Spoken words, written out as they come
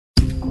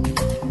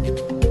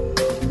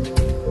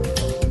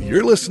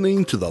You're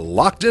listening to the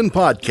Locked In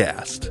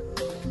Podcast.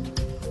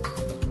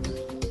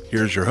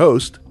 Here's your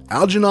host,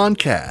 Algernon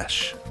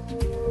Cash.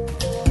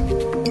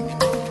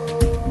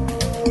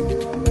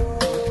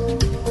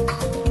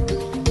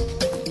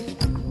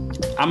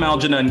 I'm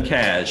Algernon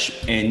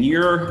Cash, and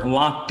you're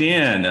locked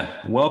in.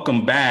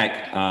 Welcome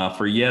back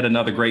for yet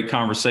another great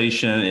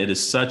conversation. It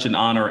is such an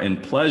honor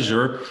and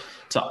pleasure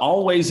to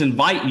always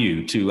invite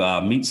you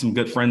to meet some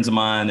good friends of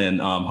mine, and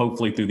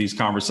hopefully through these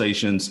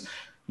conversations,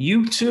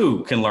 you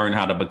too can learn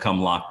how to become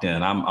locked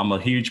in. I'm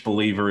a huge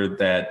believer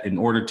that in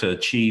order to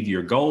achieve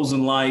your goals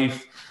in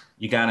life,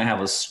 you got to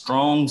have a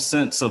strong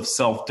sense of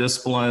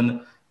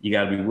self-discipline. You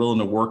got to be willing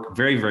to work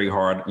very, very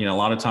hard. You know, a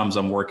lot of times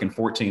I'm working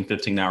 14,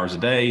 15 hours a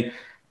day.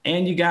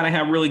 And you got to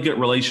have really good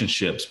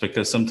relationships,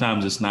 because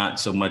sometimes it's not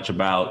so much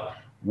about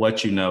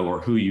what you know or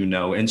who you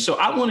know. And so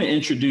I want to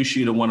introduce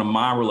you to one of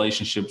my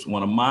relationships,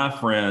 one of my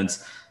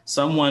friends,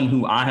 someone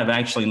who I have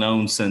actually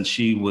known since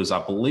she was,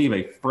 I believe,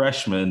 a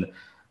freshman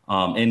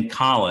in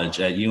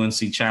college at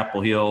UNC Chapel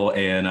Hill.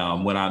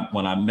 And when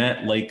I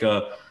met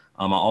Lekha,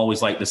 I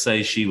always like to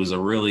say she was a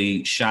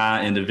really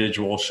shy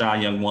individual, shy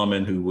young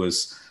woman who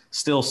was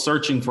still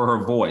searching for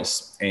her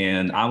voice.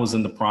 And I was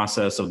in the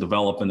process of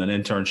developing an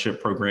internship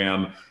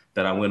program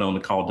that I went on to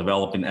call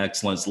Developing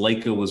Excellence.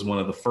 Lekha was one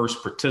of the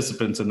first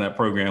participants in that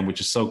program, which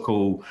is so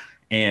cool.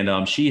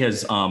 And she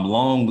has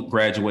long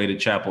graduated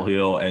Chapel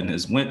Hill and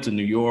has went to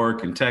New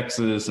York and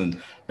Texas and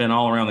been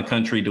all around the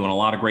country doing a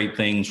lot of great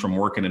things, from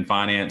working in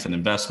finance and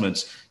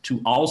investments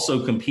to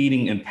also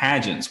competing in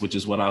pageants, which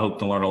is what I hope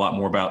to learn a lot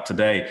more about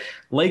today.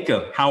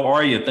 Lekha, how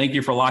are you? Thank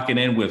you for locking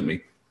in with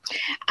me.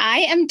 I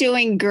am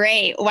doing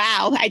great.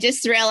 Wow. I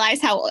just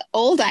realized how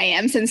old I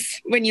am since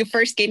when you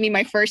first gave me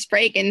my first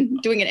break and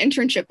doing an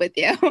internship with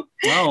you.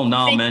 Oh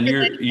no, man,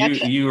 you're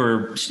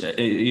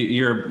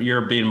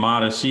being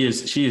modest. She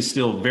is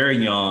still very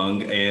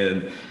young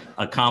and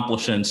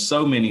accomplishing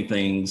so many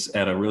things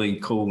at a really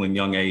cool and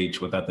young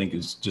age, which I think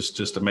is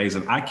just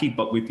amazing. I keep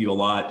up with you a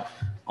lot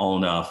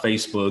on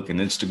Facebook and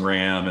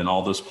Instagram and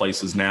all those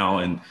places now,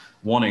 and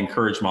want to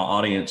encourage my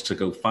audience to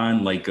go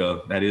find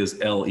Lekha. That is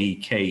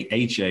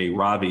Lekha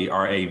Ravi,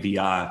 Ravi.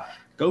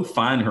 Go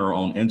find her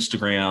on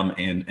Instagram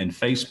and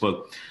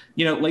Facebook.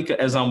 You know, Lekha,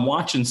 as I'm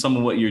watching some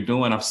of what you're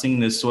doing, I've seen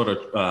this sort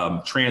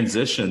of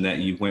transition that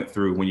you went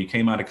through. When you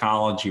came out of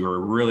college, you were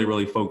really,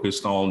 really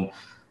focused on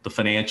the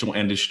financial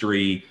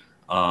industry.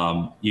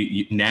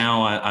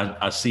 Now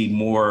I see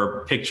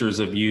more pictures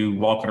of you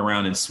walking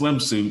around in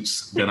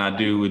swimsuits than I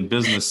do in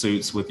business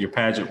suits with your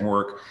pageant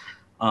work.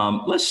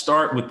 Let's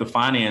start with the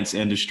finance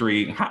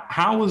industry.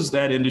 How was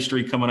that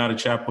industry coming out of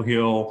Chapel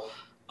Hill?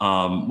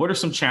 What are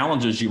some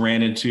challenges you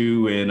ran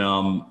into,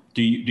 and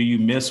do you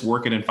miss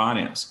working in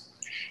finance?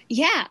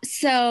 Yeah.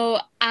 So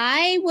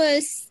I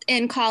was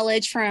in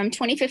college from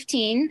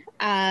 2015,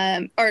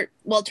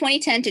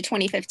 2010 to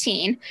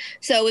 2015.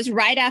 So it was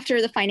right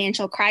after the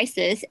financial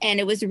crisis, and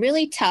it was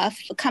really tough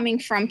coming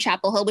from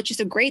Chapel Hill, which is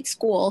a great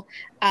school,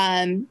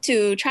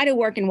 to try to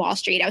work in Wall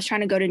Street. I was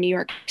trying to go to New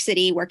York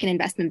City, work in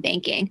investment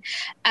banking.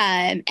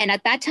 And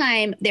at that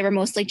time, they were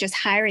mostly just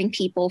hiring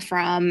people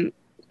from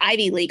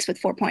Ivy Leagues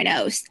with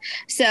 4.0s.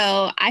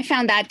 So I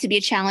found that to be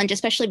a challenge,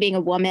 especially being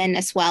a woman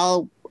as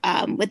well,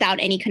 without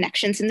any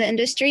connections in the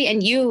industry.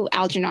 And you,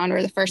 Algernon,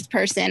 were the first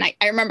person. I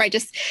remember I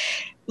just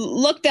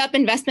looked up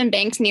investment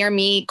banks near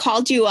me,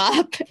 called you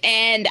up,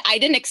 and I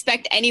didn't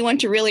expect anyone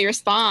to really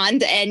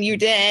respond. And you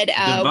did.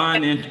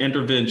 Divine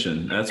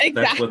intervention. That's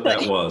what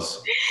that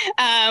was.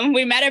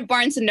 We met at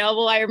Barnes &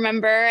 Noble, I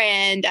remember,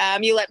 and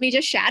you let me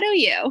just shadow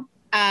you.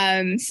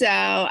 So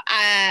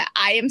I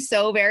am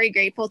so very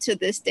grateful to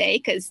this day,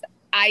 because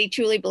I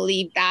truly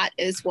believe that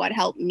is what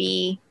helped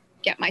me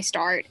get my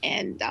start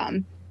and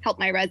help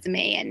my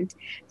resume and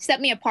set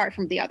me apart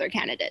from the other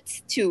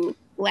candidates to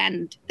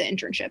land the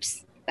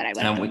internships that I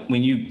went on.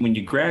 When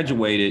you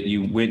graduated,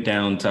 you went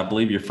down to, I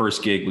believe your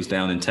first gig was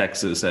down in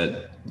Texas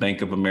at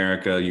Bank of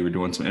America. You were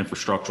doing some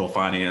infrastructural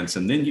finance,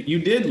 and then you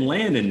did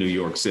land in New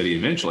York City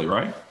eventually,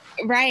 right?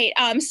 Right.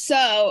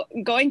 So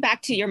going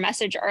back to your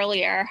message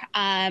earlier,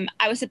 I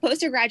was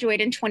supposed to graduate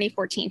in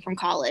 2014 from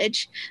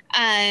college.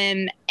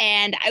 And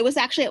I was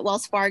actually at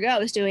Wells Fargo. I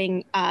was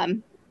doing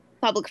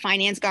public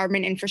finance,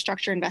 government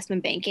infrastructure,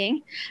 investment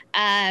banking.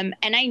 And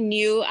I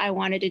knew I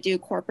wanted to do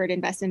corporate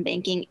investment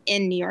banking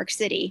in New York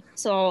City.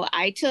 So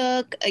I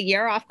took a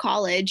year off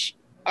college,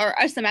 or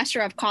a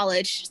semester of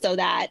college, so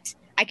that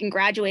I can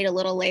graduate a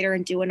little later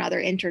and do another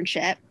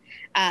internship.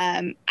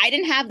 I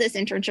didn't have this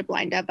internship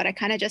lined up, but I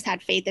kind of just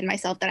had faith in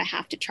myself that I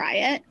have to try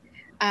it.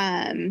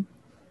 And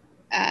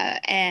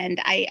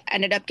I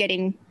ended up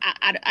getting,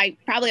 I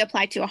probably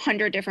applied to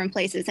 100 different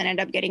places and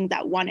ended up getting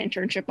that one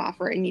internship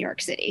offer in New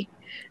York City,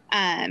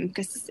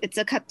 because it's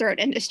a cutthroat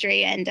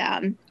industry. And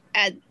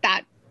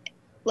that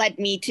led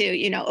me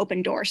to,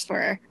 open doors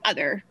for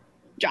other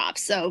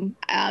jobs. So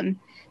then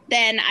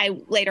I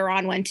later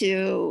on went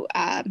to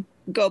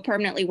go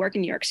permanently work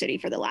in New York City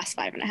for the last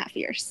 5.5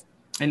 years.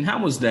 And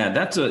how was that?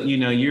 That's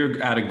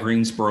you're out of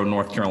Greensboro,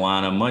 North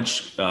Carolina,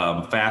 much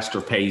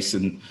faster pace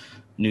and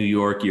New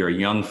York. You're a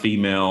young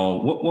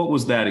female. What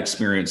was that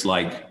experience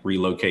like,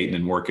 relocating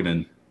and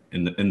working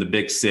in the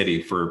big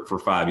city for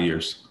 5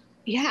 years?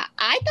 Yeah,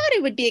 I thought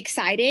it would be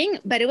exciting,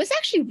 but it was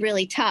actually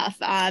really tough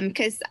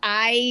because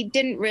I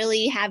didn't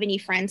really have any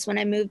friends when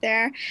I moved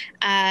there.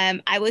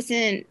 I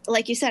wasn't,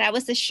 like you said, I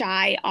was a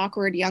shy,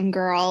 awkward young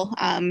girl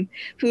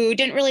who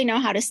didn't really know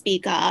how to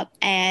speak up.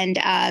 And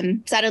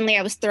suddenly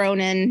I was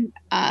thrown in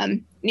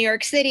New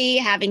York City,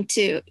 having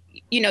to,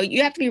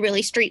 you have to be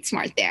really street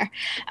smart there.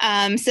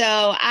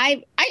 So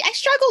I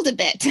struggled a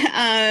bit.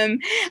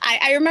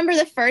 I remember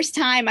the first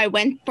time I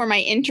went for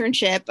my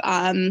internship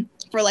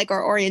for like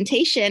our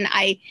orientation,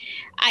 I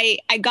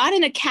got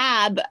in a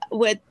cab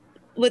with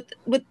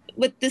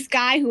this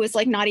guy who was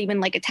like not even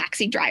like a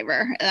taxi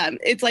driver.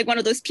 It's like one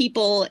of those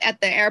people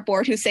at the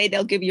airport who say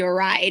they'll give you a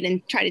ride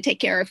and try to take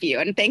care of you.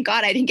 And thank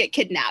God I didn't get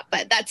kidnapped.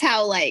 But that's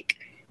how like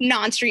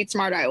non-street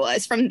smart I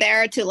was. From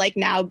there to like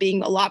now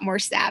being a lot more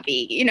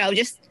savvy.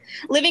 Just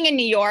living in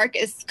New York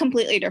is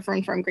completely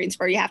different from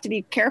Greensboro. You have to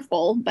be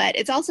careful, but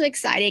it's also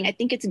exciting. I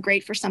think it's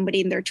great for somebody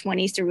in their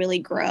 20s to really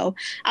grow.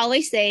 I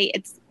always say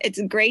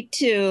it's great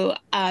to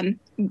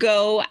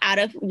go out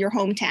of your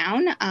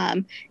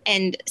hometown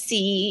and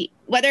see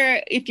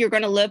whether if you're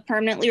going to live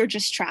permanently or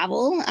just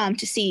travel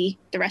to see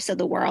the rest of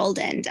the world.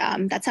 And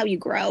that's how you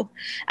grow.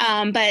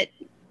 But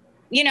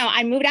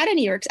I moved out of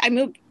New York. I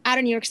moved out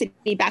of New York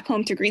City back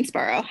home to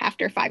Greensboro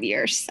after 5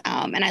 years.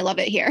 And I love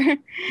it here.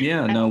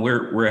 Yeah, no,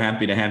 we're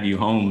happy to have you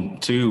home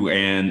too.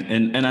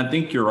 And I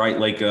think you're right.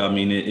 Like,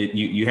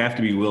 you have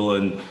to be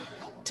willing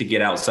to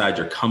get outside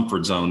your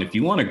comfort zone. If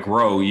you want to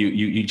grow,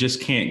 you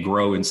just can't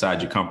grow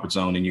inside your comfort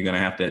zone, and you're going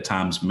to have to at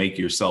times make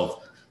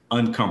yourself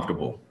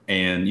uncomfortable.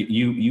 And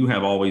you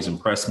have always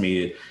impressed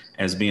me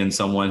as being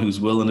someone who's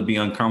willing to be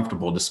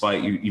uncomfortable,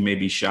 despite you may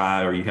be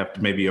shy, or you have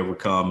to maybe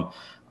overcome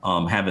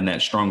having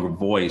that stronger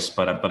voice.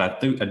 But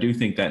I do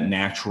think that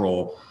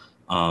natural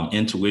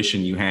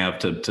intuition you have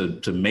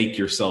to make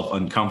yourself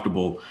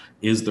uncomfortable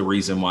is the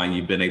reason why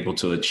you've been able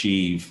to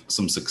achieve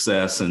some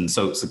success, and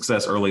so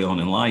success early on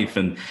in life.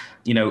 And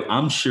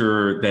I'm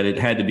sure that it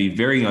had to be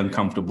very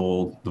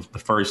uncomfortable the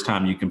first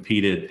time you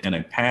competed in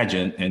a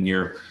pageant, and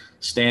you're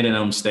standing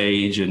on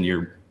stage and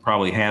you're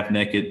probably half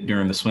naked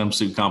during the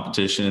swimsuit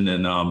competition.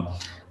 And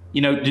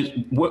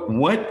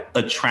what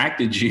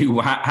attracted you?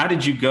 How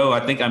did you go?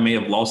 I think I may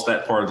have lost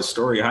that part of the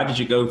story. How did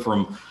you go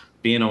from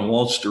being on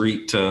Wall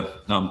Street to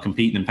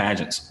competing in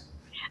pageants?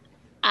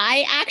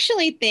 I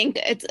actually think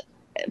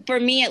for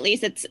me at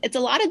least, it's a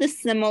lot of the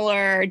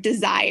similar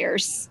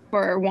desires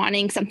for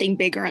wanting something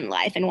bigger in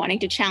life and wanting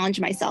to challenge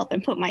myself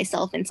and put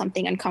myself in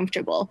something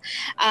uncomfortable.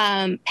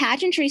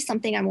 Pageantry is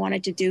something I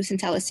wanted to do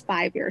since I was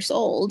 5 years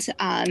old.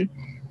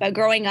 But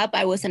growing up,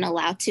 I wasn't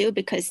allowed to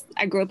because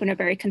I grew up in a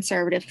very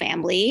conservative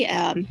family.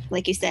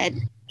 Like you said,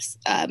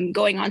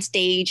 going on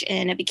stage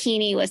in a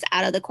bikini was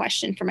out of the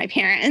question for my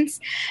parents.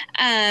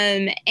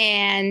 And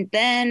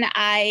then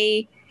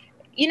I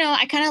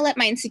kind of let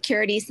my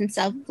insecurities and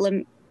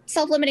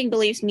self-limiting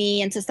beliefs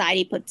me and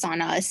society puts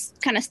on us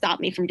kind of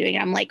stop me from doing it.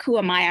 I'm like, who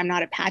am I? I'm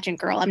not a pageant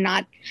girl. I'm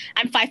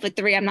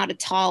 5'3". I'm not a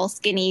tall,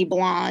 skinny,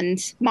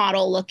 blonde,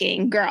 model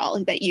looking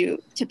girl that you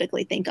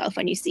typically think of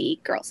when you see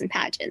girls in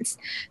pageants.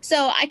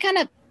 So I kind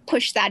of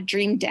pushed that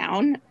dream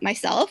down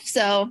myself.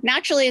 So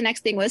naturally, the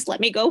next thing was let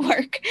me go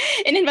work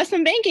in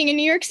investment banking in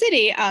New York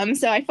City.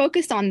 So I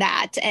focused on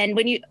that. And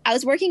I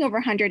was working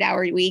over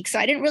 100-hour weeks, so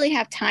I didn't really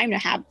have time to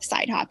have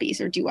side hobbies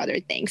or do other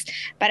things.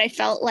 But I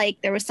felt like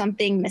there was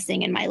something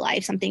missing in my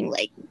life, something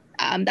like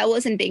that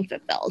wasn't being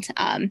fulfilled.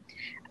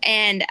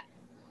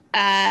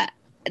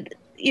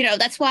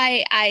 That's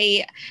why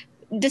I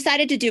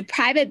decided to do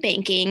private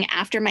banking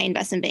after my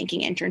investment banking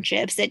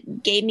internships.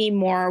 It gave me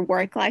more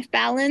work-life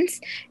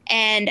balance,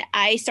 and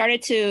I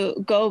started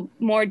to go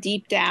more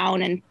deep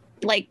down and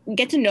like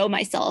get to know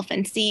myself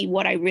and see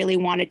what I really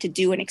wanted to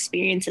do and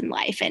experience in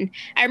life. And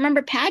I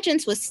remember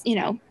pageants was,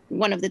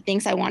 one of the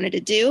things I wanted to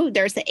do.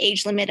 There's the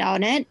age limit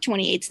on it.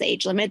 28 is the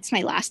age limit. It's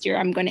my last year.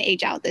 I'm going to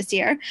age out this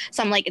year.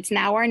 So I'm like, it's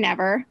now or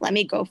never. Let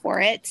me go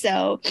for it.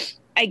 So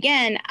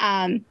again,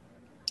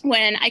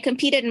 when I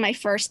competed in my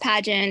first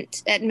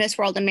pageant at Miss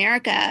World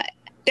America,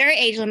 their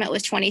age limit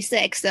was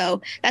 26.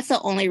 So that's the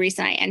only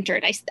reason I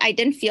entered. I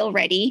didn't feel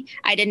ready.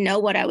 I didn't know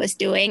what I was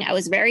doing. I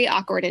was very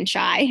awkward and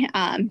shy,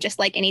 just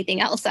like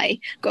anything else I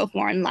go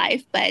for in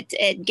life. But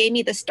it gave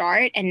me the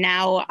start. And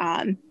now,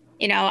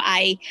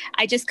 I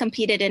just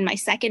competed in my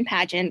second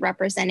pageant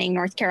representing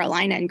North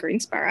Carolina in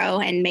Greensboro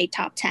and made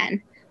top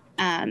 10.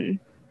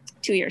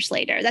 2 years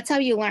later. That's how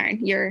you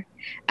learn. So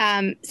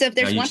if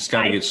there's you just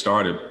got to get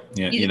started.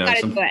 Yeah, you just got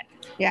to do it.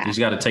 Yeah. You just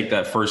got to take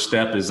that first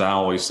step, as I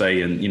always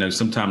say. And,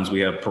 sometimes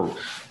we have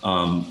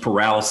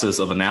paralysis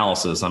of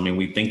analysis. I mean,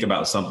 we think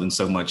about something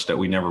so much that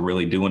we never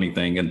really do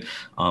anything. And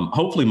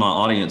hopefully my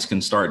audience can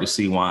start to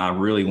see why I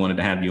really wanted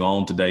to have you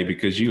on today,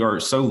 because you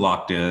are so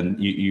locked in.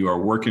 You are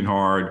working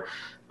hard.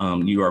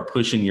 You are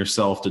pushing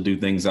yourself to do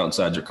things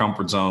outside your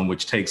comfort zone,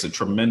 which takes a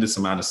tremendous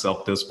amount of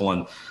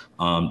self-discipline.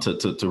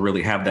 to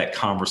really have that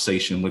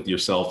conversation with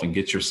yourself and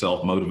get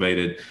yourself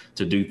motivated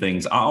to do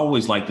things. I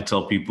always like to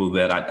tell people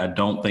that I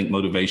don't think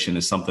motivation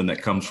is something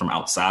that comes from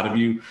outside of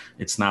you.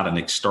 It's not an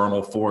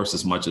external force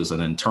as much as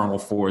an internal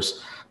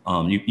force.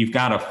 You've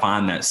got to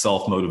find that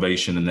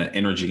self-motivation and that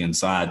energy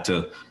inside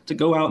to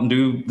go out and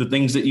do the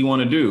things that you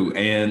want to do.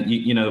 And,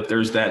 if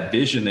there's that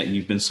vision that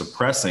you've been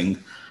suppressing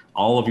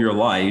all of your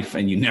life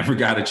and you never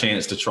got a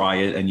chance to try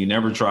it, and you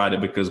never tried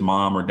it because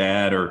mom or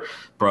dad or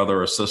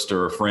brother or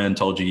sister or friend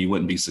told you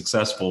wouldn't be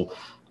successful,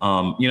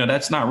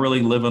 that's not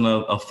really living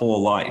a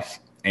full life.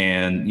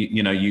 And,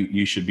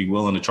 you should be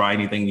willing to try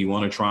anything you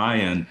want to try,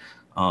 and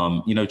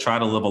try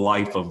to live a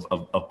life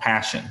of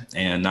passion,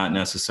 and not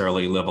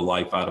necessarily live a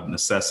life out of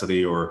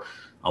necessity or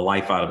a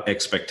life out of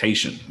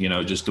expectation,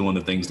 just doing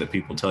the things that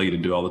people tell you to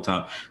do all the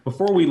time.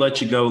 Before we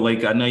let you go,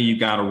 Lake, I know you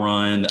got to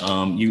run.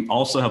 You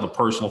also have a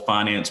personal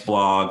finance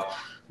blog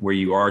where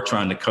you are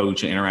trying to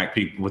coach and interact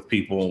with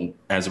people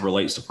as it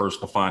relates to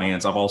personal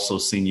finance. I've also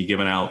seen you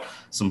giving out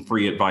some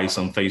free advice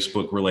on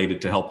Facebook related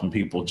to helping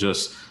people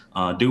just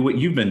do what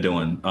you've been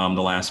doing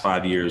the last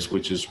 5 years,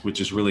 which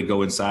is really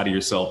go inside of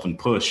yourself and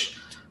push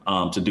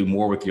to do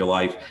more with your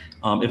life.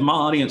 If my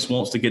audience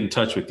wants to get in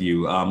touch with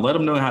you, let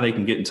them know how they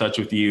can get in touch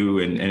with you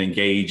and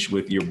engage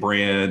with your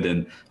brand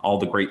and all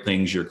the great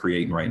things you're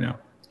creating right now.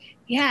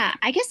 Yeah,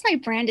 I guess my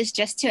brand is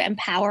just to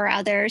empower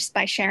others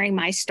by sharing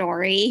my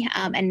story,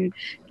 and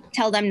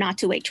tell them not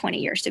to wait 20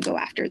 years to go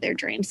after their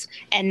dreams,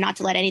 and not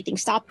to let anything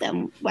stop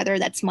them, whether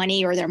that's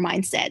money or their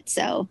mindset.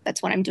 So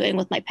that's what I'm doing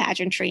with my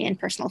pageantry and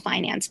personal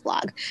finance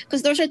blog,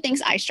 because those are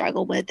things I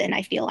struggle with and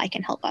I feel I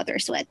can help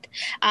others with.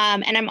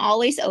 And I'm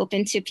always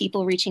open to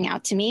people reaching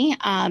out to me.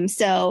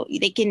 So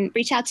they can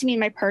reach out to me in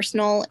my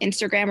personal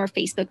Instagram or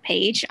Facebook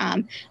page.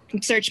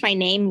 Search my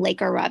name,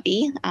 Lekha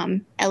Ravi,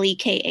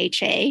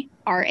 Lekha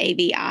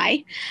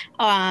Ravi,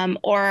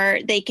 or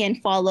they can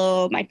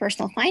follow my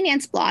personal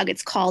finance blog.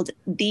 It's called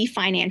The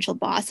Financial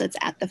Boss. So it's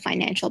at The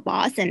Financial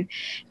Boss. And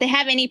if they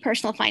have any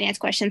personal finance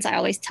questions, I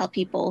always tell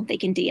people they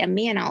can DM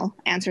me and I'll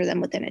answer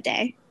them within a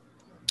day.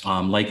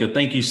 Lekha,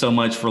 thank you so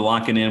much for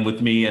locking in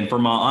with me. And for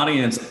my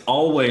audience,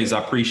 always I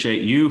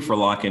appreciate you for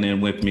locking in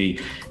with me.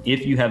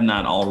 If you have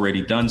not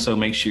already done so,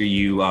 make sure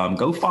you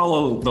go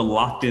follow the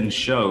Locked In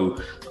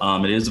Show.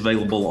 It is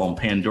available on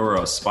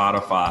Pandora,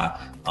 Spotify,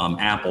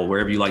 Apple,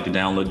 wherever you like to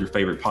download your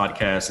favorite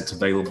podcast. It's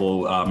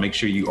available. Make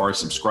sure you are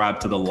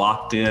subscribed to the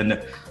Locked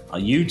In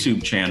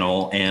YouTube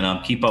channel,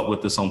 and keep up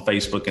with us on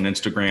Facebook and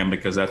Instagram,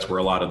 because that's where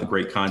a lot of the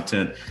great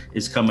content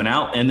is coming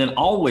out. And then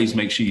always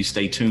make sure you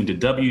stay tuned to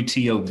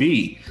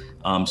WTOB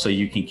so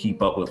you can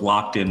keep up with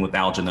Locked In with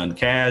Algernon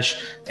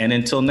Cash. And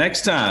until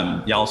next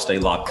time, y'all stay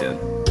locked in.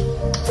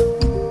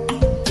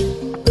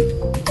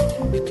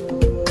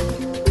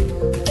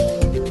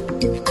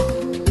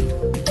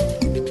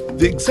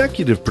 The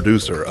executive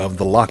producer of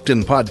the Locked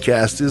In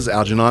podcast is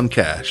Algernon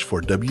Cash for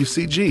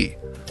WCG.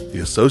 The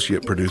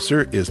associate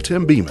producer is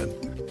Tim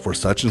Beeman for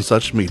Such and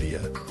Such Media.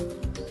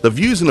 The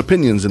views and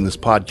opinions in this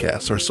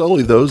podcast are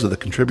solely those of the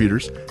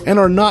contributors and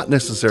are not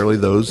necessarily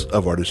those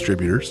of our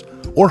distributors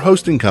or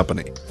hosting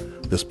company.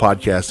 This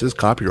podcast is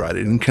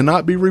copyrighted and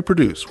cannot be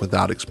reproduced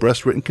without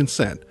express written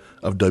consent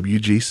of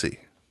WGC.